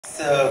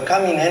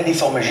Come in handy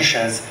for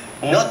magicians,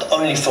 not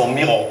only for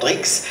mirror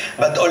tricks,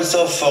 but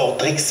also for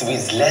tricks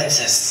with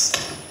lenses.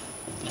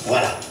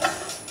 Voilà.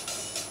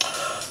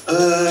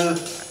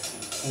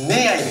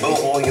 May I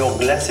borrow your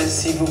glasses,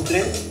 s'il vous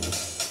plaît?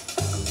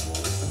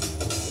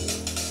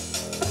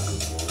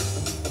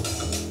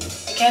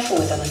 Be careful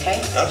with them,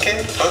 okay?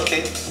 Okay.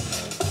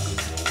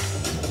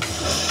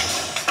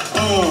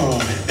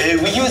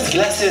 We use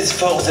glasses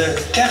for the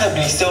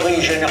terribly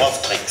sorry genre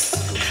of tricks.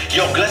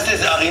 Your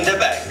glasses are in the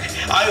bag.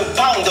 I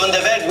pound on the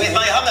bag with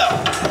my hammer.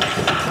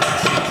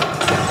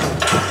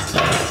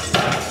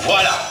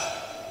 Voila.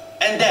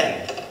 And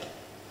then.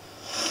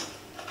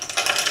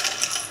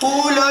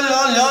 Oh la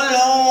la la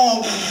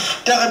la.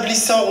 Terribly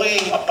sorry.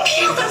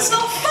 Oh, that's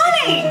not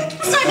funny.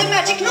 It's neither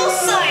magic nor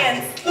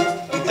science.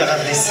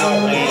 Terribly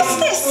sorry. What's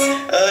this?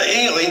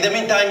 Here, in the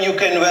meantime, you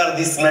can wear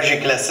these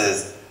magic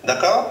glasses.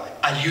 D'accord?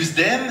 I'll use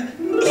them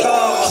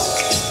for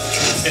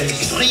a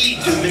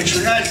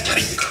three-dimensional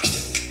trick.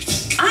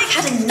 I've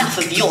had enough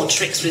of your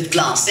tricks with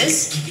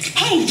glasses.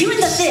 Hey, you in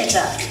the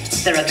theatre.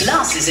 There are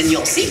glasses in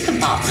your seat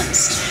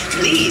compartments.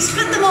 Please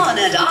put them on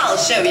and I'll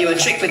show you a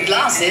trick with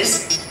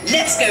glasses.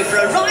 Let's go for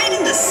a ride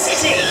in the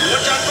city.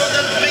 Watch out for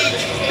the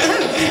bridge.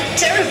 Oh,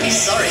 terribly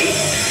sorry.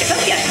 If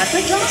only I had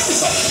my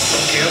glasses on.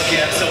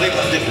 Okay, I'm sorry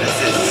about the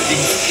glasses.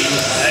 It's too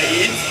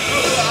high.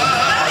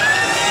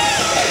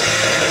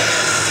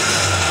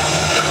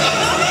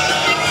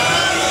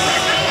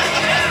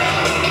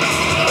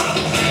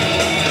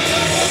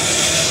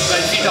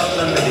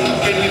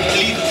 Can you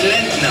please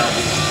land now?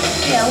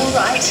 Yeah, all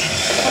right.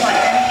 All right,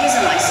 then. Here's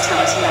a nice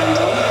tower to land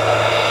on.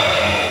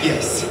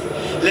 Yes.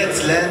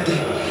 Let's land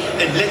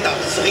and let our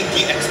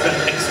 3D expert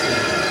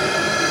explain.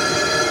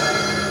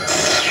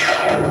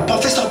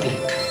 Professor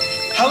Blake,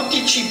 how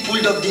did she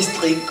pull off this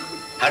trick?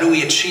 How do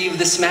we achieve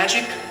this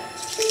magic?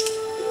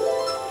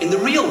 In the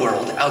real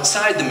world,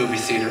 outside the movie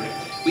theater,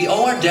 we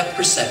owe our depth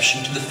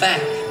perception to the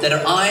fact that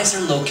our eyes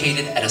are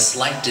located at a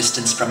slight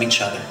distance from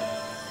each other.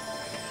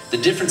 The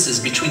differences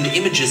between the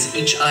images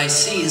each eye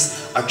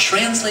sees are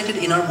translated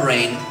in our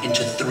brain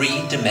into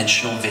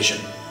three-dimensional vision.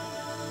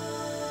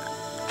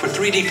 For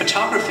 3D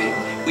photography,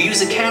 we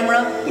use a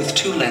camera with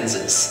two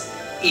lenses.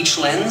 Each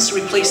lens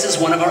replaces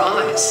one of our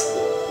eyes.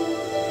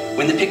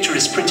 When the picture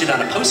is printed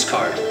on a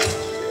postcard,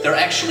 there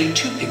are actually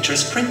two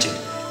pictures printed,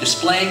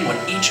 displaying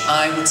what each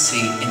eye would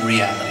see in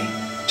reality.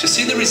 To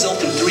see the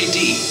result in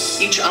 3D,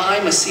 each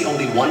eye must see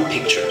only one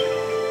picture.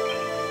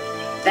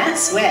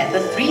 That's where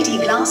the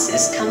 3D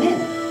glasses come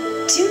in.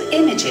 Two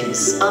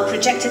images are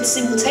projected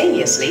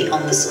simultaneously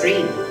on the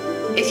screen.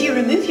 If you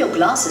remove your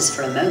glasses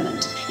for a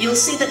moment, you'll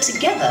see that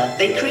together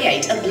they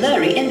create a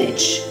blurry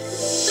image.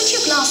 Put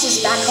your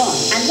glasses back on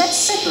and let's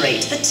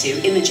separate the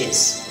two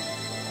images.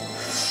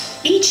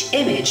 Each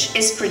image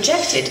is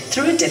projected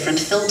through a different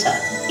filter.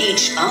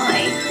 Each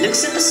eye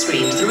looks at the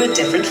screen through a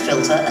different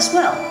filter as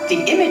well.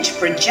 The image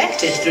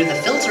projected through the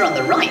filter on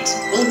the right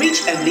will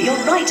reach only your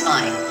right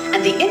eye,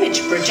 and the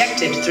image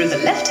projected through the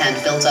left-hand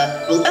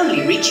filter will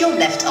only reach your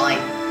left eye.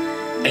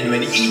 And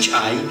when each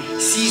eye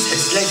sees a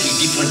slightly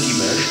different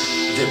image,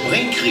 the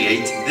brain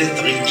creates the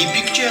 3D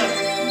picture,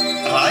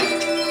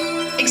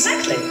 right?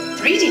 Exactly.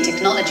 3D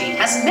technology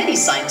has many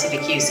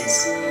scientific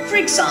uses. For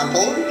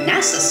example,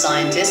 NASA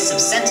scientists have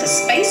sent a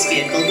space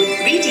vehicle with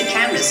 3D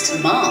cameras to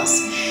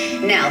Mars.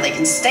 Now they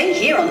can stay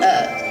here on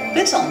Earth,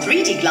 put on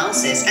 3D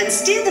glasses and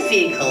steer the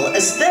vehicle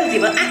as though they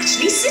were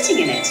actually sitting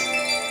in it.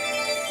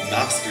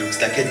 Mars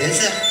looks like a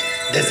desert.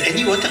 Does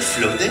any water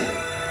flow there?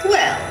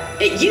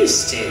 Well, it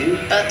used to,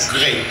 but...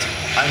 Great.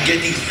 I'm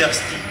getting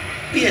thirsty.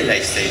 Be a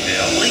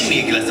lifesaver. Bring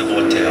me a glass of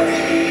water.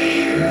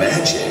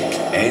 Magic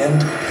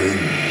and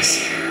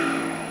pins.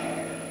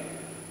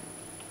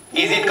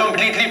 Is it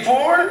completely full?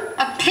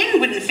 A pin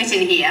wouldn't fit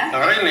in here.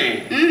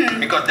 Really?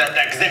 Because that's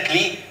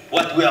exactly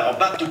what we are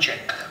about to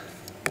check.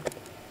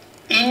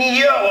 In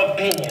your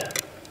opinion,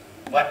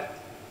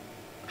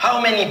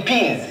 how many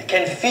pins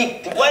can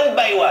fit one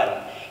by one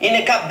in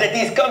a cup that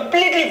is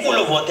completely full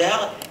of water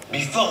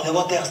before the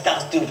water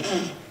starts to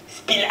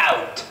spill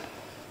out?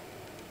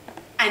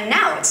 And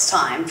now it's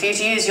time for you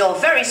to use your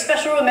very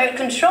special remote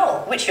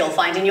control, which you'll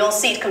find in your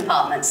seat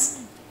compartments.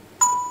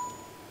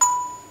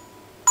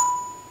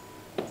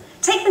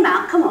 Take them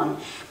out, come on,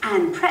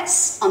 and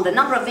press on the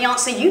number of the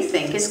answer you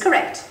think is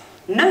correct.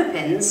 No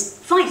pins,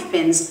 5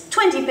 pins,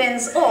 20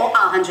 pins, or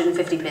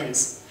 150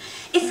 pins.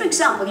 If, for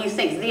example, you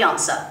think the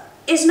answer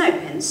is no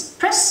pins,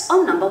 press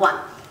on number 1.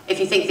 If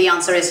you think the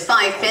answer is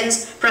 5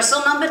 pins, press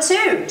on number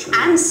 2,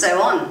 and so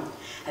on.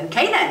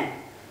 Okay then,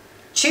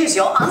 choose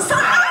your answer.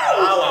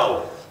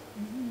 Ow!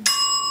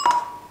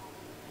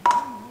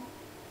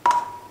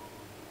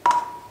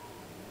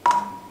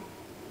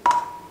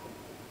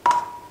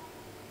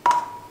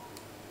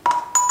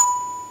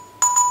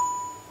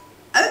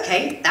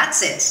 Okay,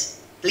 that's it.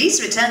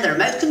 Please return the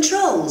remote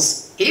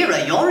controls. Here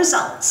are your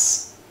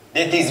results.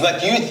 That is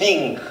what you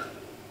think.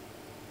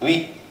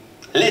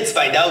 Let's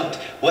find out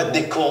what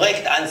the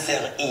correct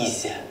answer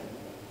is.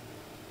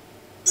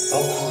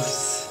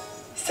 Focus.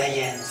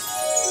 Science.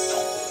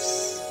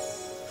 Focus.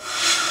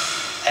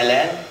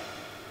 Hélène,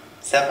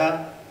 ça va?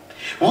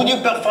 Would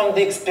you perform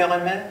the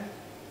experiment?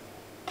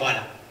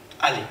 Voilà.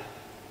 Allez.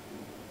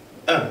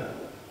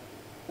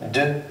 1,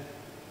 2,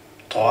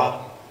 3,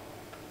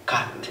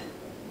 4,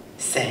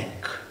 5,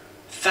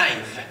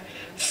 5.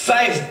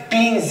 5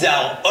 pins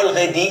are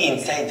already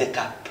inside the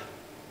cup.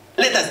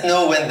 Let us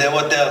know when the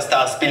water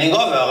starts spilling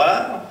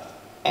over,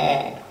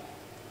 huh?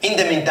 In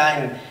the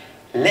meantime,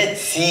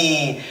 let's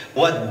see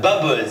what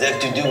bubbles have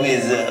to do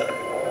with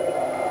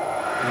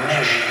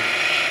magic.